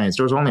 5 complaints,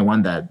 there was only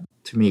one that,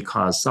 to me,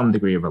 caused some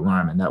degree of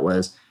alarm, and that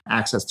was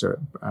access to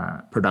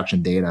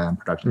production data and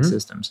production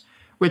systems,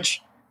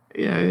 which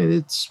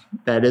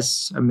that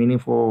is a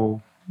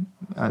meaningful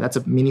that's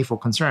a meaningful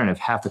concern if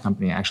half the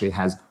company actually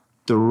has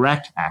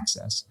direct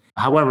access.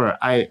 However,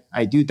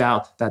 I do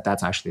doubt that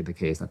that's actually the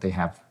case, that they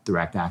have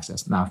direct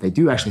access. Now, if they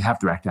do actually have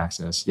direct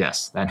access,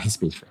 yes, that needs to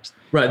be fixed.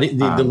 Right. The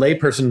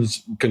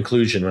layperson's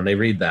conclusion when they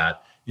read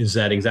that is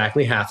that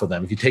exactly half of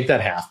them, if you take that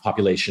half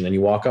population and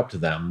you walk up to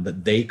them,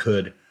 that they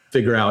could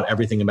figure out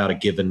everything about a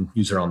given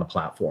user on the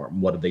platform.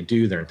 What did they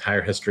do? Their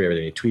entire history,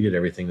 everything they tweeted,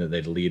 everything that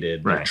they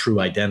deleted, their true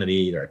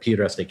identity, their IP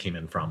address they came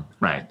in from.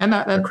 Right. And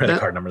their credit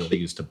card number that they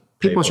used to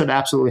pay people for. should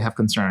absolutely have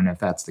concern if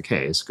that's the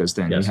case, because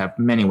then you have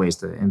many ways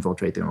to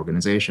infiltrate the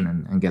organization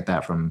and get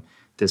that from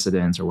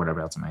dissidents or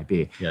whatever else it might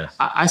be. Yes.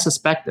 I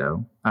suspect,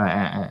 though,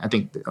 I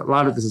think a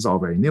lot of this is all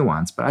very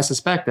nuanced, but I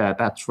suspect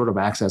that sort of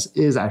access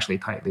is actually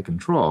tightly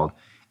controlled.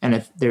 And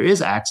if there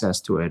is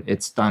access to it,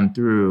 it's done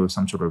through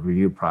some sort of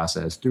review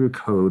process, through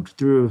code,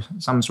 through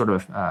some sort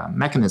of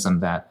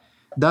mechanism that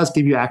does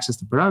give you access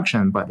to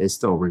production, but is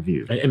still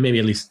reviewed. And maybe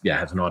at least,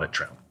 has an audit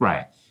trail.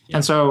 Right. Yeah.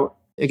 And so,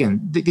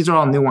 again, these are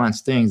all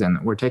nuanced things,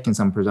 and we're taking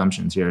some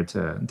presumptions here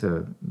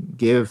to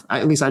give,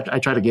 at least I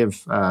try to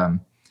give,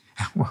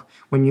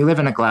 when you live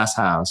in a glass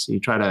house, you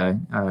try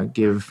to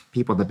give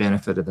people the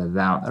benefit of the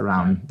doubt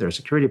around their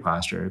security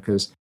posture,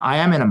 because I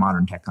am in a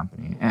modern tech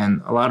company,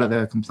 and a lot of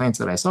the complaints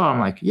that I saw, I'm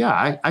like,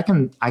 I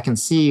can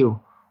see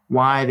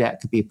why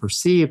that could be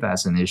perceived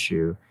as an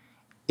issue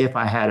if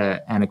I had an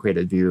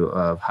antiquated view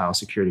of how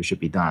security should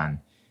be done.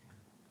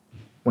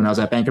 When I was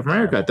at Bank of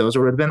America, those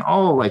would have been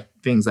all like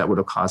things that would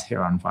have caused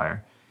hair on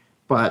fire.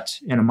 But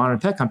in a modern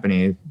tech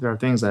company, there are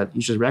things that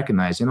you should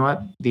recognize. You know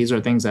what? These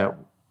are things that,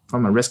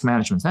 from a risk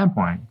management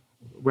standpoint,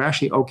 we're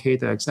actually okay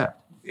to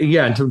accept.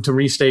 Yeah, and to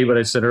restate what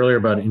I said earlier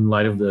about in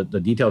light of the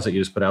details that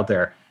you just put out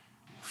there,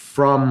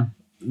 from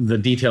the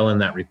detail in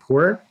that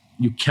report,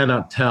 you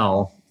cannot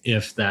tell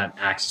if that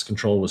access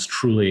control was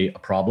truly a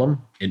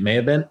problem. It may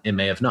have been, it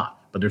may have not,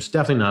 but there's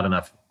definitely not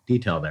enough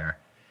detail there.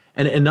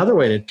 And another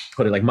way to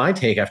put it, like my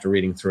take after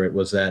reading through it,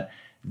 was that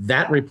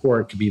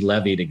report could be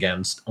levied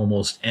against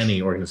almost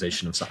any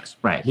organization of size.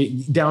 Right.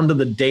 Down to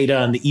the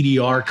data and the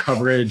EDR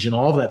coverage and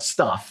all of that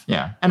stuff.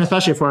 Yeah. And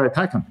especially for a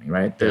tech company,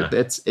 right? Yeah.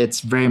 It's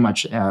very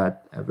much,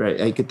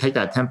 you could take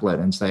that template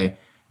and say,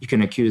 you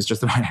can accuse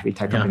just about every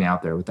tech company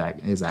out there with that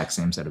exact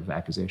same set of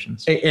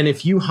accusations. And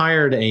if you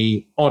hired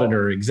a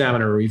auditor,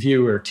 examiner,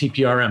 reviewer,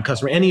 TPRM,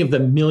 customer, any of the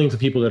millions of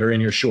people that are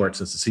in your shorts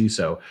as the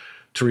CISO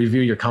to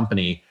review your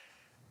company,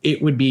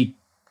 it would be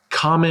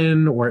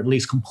common or at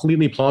least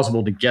completely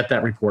plausible to get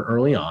that report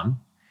early on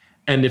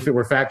And if it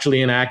were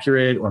factually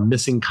inaccurate or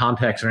missing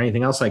context or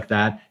anything else like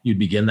that, you'd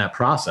begin that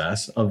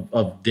process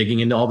of digging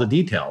into all the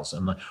details.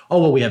 And like,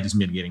 oh, well, we have these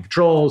mitigating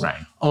controls. Right.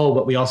 Oh,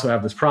 but we also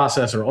have this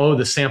process. Or, oh,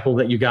 the sample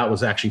that you got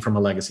was actually from a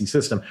legacy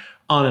system,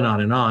 on and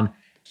on and on.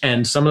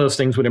 And some of those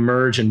things would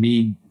emerge and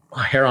be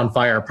a hair on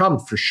fire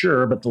problem for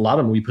sure. But a lot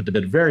of them we put to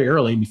bed very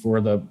early before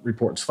the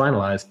report's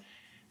finalized.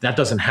 That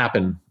doesn't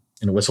happen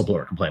in a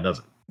whistleblower complaint, does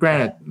it?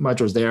 Granted,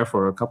 Mudge was there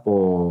for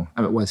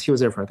he was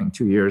there for, I think,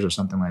 2 years or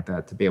something like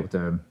that to be able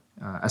to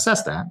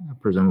assess that,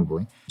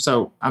 presumably.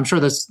 So I'm sure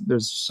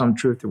there's some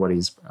truth to what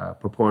he's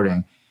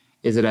purporting.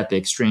 Is it at the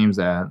extremes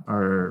that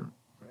are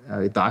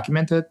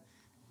documented?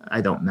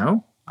 I don't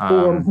know.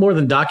 Or more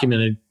than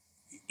documented,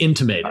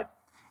 intimated.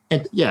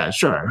 Yeah,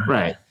 sure,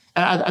 right.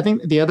 I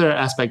think the other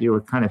aspect you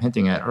were kind of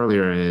hinting at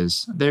earlier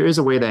is there is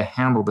a way to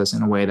handle this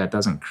in a way that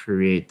doesn't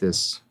create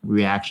this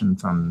reaction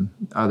from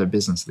other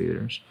business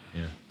leaders.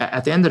 Yeah.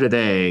 At the end of the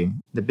day,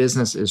 the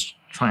business is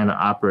trying to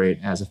operate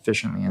as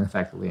efficiently and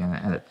effectively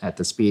and at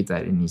the speed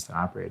that it needs to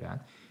operate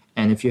at.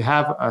 And if you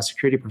have a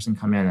security person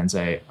come in and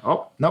say,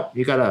 oh, no,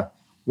 you got to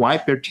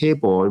wipe your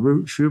table,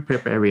 root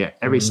prep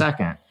every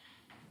second,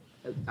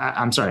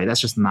 I'm sorry,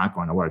 that's just not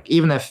going to work.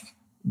 Even if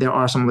there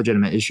are some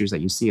legitimate issues that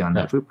you see on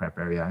that root prep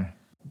area,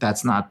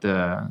 that's not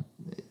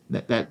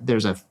that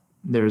there's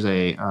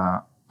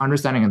a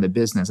understanding of the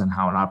business and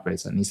how it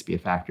operates that needs to be a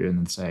factor in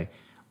and say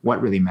what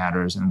really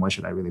matters and what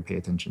should I really pay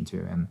attention to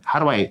and how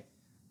do I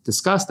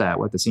discuss that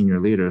with the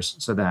senior leaders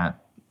so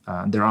that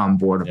they're on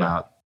board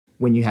about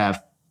when you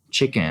have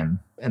chicken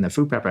in the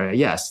food prep area.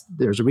 Yes,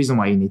 there's a reason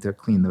why you need to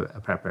clean the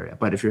prep area,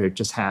 but if you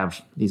just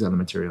have these other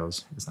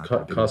materials, it's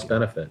not cost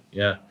benefit.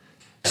 Yeah.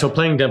 So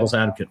playing devil's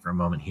advocate for a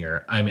moment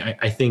here, I mean,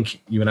 I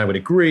think you and I would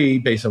agree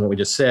based on what we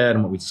just said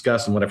and what we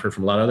discussed and what I've heard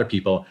from a lot of other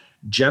people,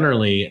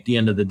 generally at the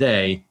end of the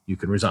day, you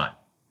can resign,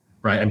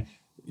 right? I mean,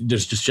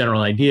 there's just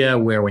general idea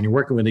where when you're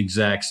working with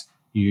execs,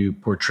 you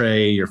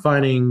portray your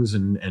findings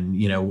and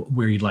you know,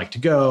 where you'd like to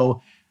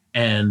go.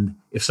 And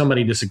if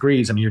somebody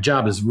disagrees, I mean, your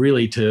job is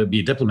really to be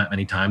a diplomat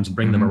many times and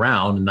bring them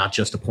around and not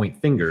just to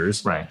point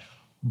fingers. Right.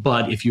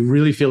 But if you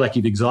really feel like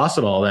you've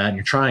exhausted all that and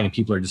you're trying and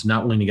people are just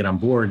not willing to get on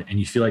board and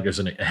you feel like there's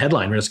a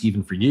headline risk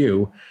even for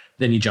you,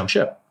 then you jump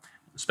ship,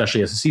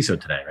 especially as a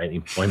CISO today, right? The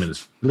employment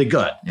is really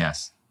good.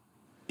 Yes.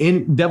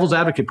 In devil's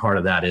advocate part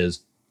of that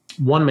is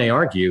one may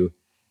argue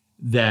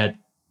that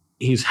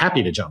he's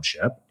happy to jump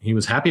ship. He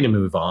was happy to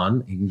move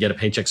on. He can get a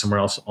paycheck somewhere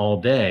else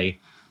all day,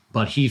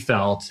 but he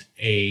felt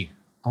a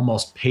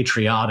almost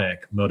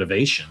patriotic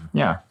motivation.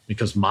 Yeah.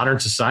 Because modern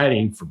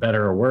society, for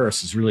better or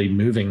worse, is really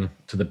moving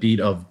to the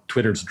beat of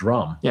Twitter's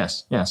drum.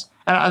 Yes, yes.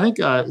 And I think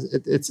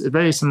it's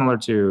very similar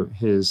to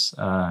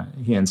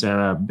he and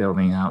Sarah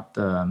building out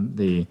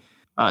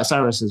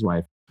Cyrus's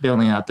wife,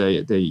 building out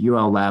the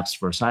UL labs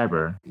for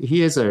cyber.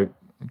 He is a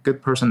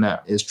good person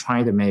that is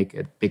trying to make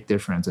a big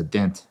difference, a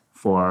dent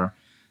for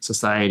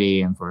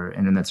society and for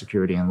internet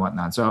security and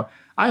whatnot. So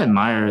I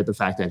admire the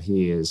fact that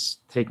he is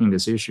taking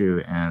this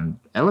issue and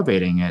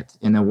elevating it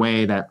in a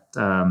way that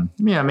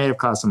may have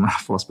caused some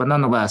ruffles, but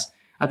nonetheless,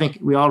 I think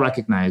we all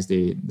recognize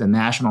the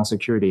national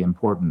security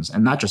importance,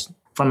 and not just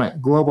from a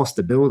global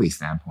stability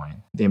standpoint,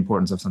 the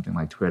importance of something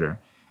like Twitter.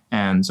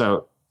 And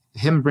so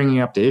him bringing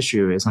up the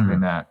issue is something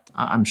that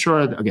I'm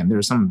sure, again,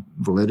 there's some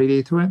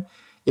validity to it.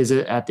 Is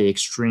it at the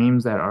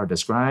extremes that are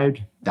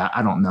described? That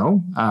I don't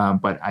know,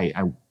 but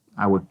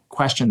I would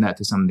question that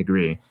to some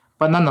degree.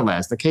 But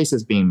nonetheless, the case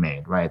is being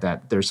made, right?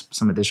 That there's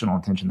some additional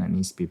attention that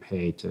needs to be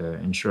paid to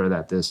ensure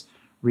that this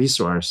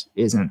resource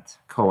isn't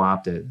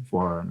co-opted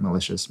for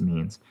malicious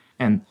means.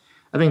 And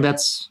I think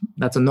that's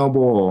a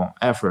noble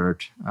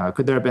effort.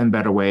 Could there have been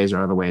better ways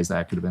or other ways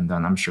that could have been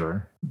done? I'm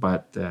sure.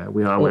 But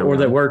we are where we are. Or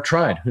that were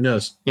tried. Who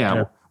knows?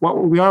 Yeah. Well,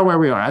 we are where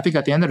we are. I think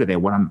at the end of the day,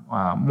 what I'm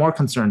more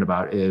concerned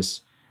about is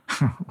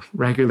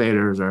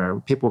regulators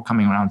or people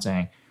coming around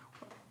saying,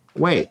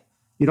 wait,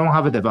 you don't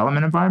have a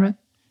development environment?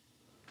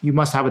 You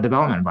must have a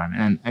development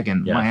environment. And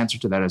again, my answer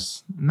to that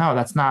is no,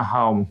 that's not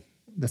how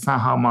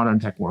modern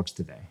tech works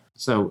today.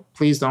 So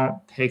please don't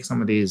take some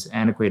of these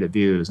antiquated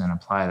views and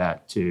apply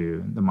that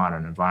to the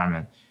modern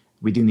environment.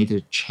 We do need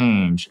to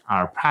change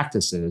our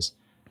practices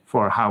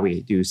for how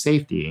we do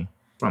safety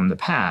from the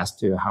past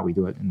to how we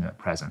do it in the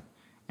present.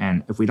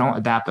 And if we don't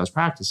adapt those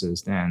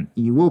practices, then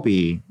you will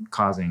be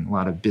causing a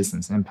lot of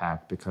business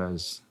impact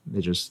because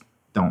they just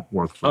don't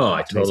work for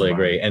I totally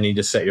agree. And you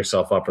just set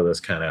yourself up for this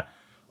kind of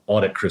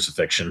audit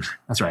crucifixion.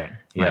 That's right.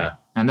 Yeah. Right.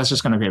 And that's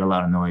just going to create a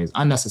lot of noise,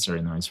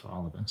 unnecessary noise for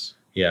all of us.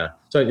 Yeah.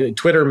 So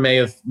Twitter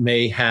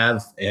may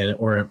have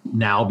or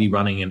now be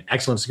running an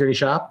excellent security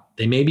shop.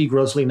 They may be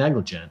grossly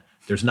negligent.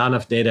 There's not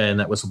enough data in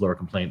that whistleblower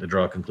complaint to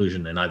draw a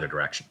conclusion in either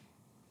direction.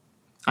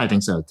 I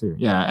think so too.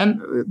 Yeah.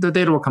 And the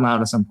data will come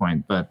out at some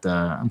point, but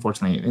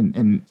unfortunately,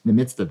 in the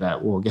midst of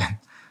that, we'll get,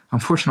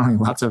 unfortunately,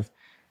 lots of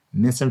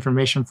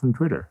misinformation from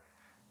Twitter.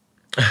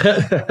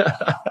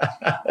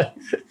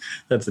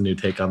 That's a new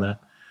take on that.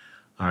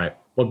 All right.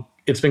 Well,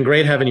 It's been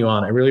great having you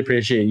on. I really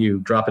appreciate you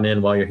dropping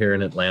in while you're here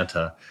in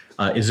Atlanta.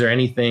 Is there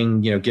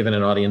anything, given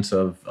an audience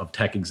of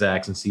tech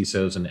execs and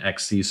CISOs and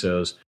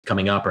ex-CISOs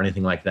coming up or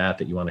anything like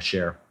that you want to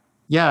share?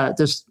 Yeah,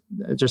 just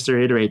to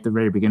reiterate the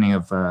very beginning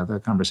of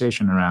the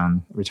conversation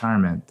around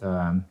retirement,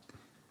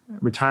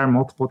 retire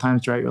multiple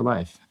times throughout your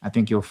life. I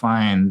think you'll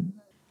find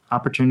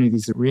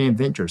opportunities to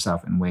reinvent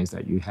yourself in ways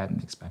that you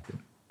hadn't expected.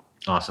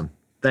 Awesome.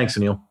 Thanks,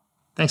 Sounil.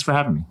 Thanks for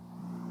having me.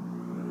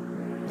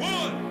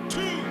 1, 2,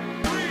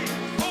 3,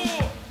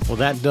 4. Well,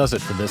 that does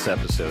it for this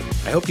episode.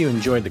 I hope you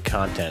enjoyed the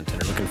content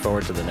and are looking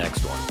forward to the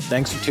next one.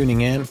 Thanks for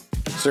tuning in.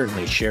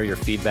 Certainly share your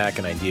feedback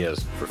and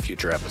ideas for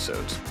future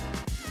episodes.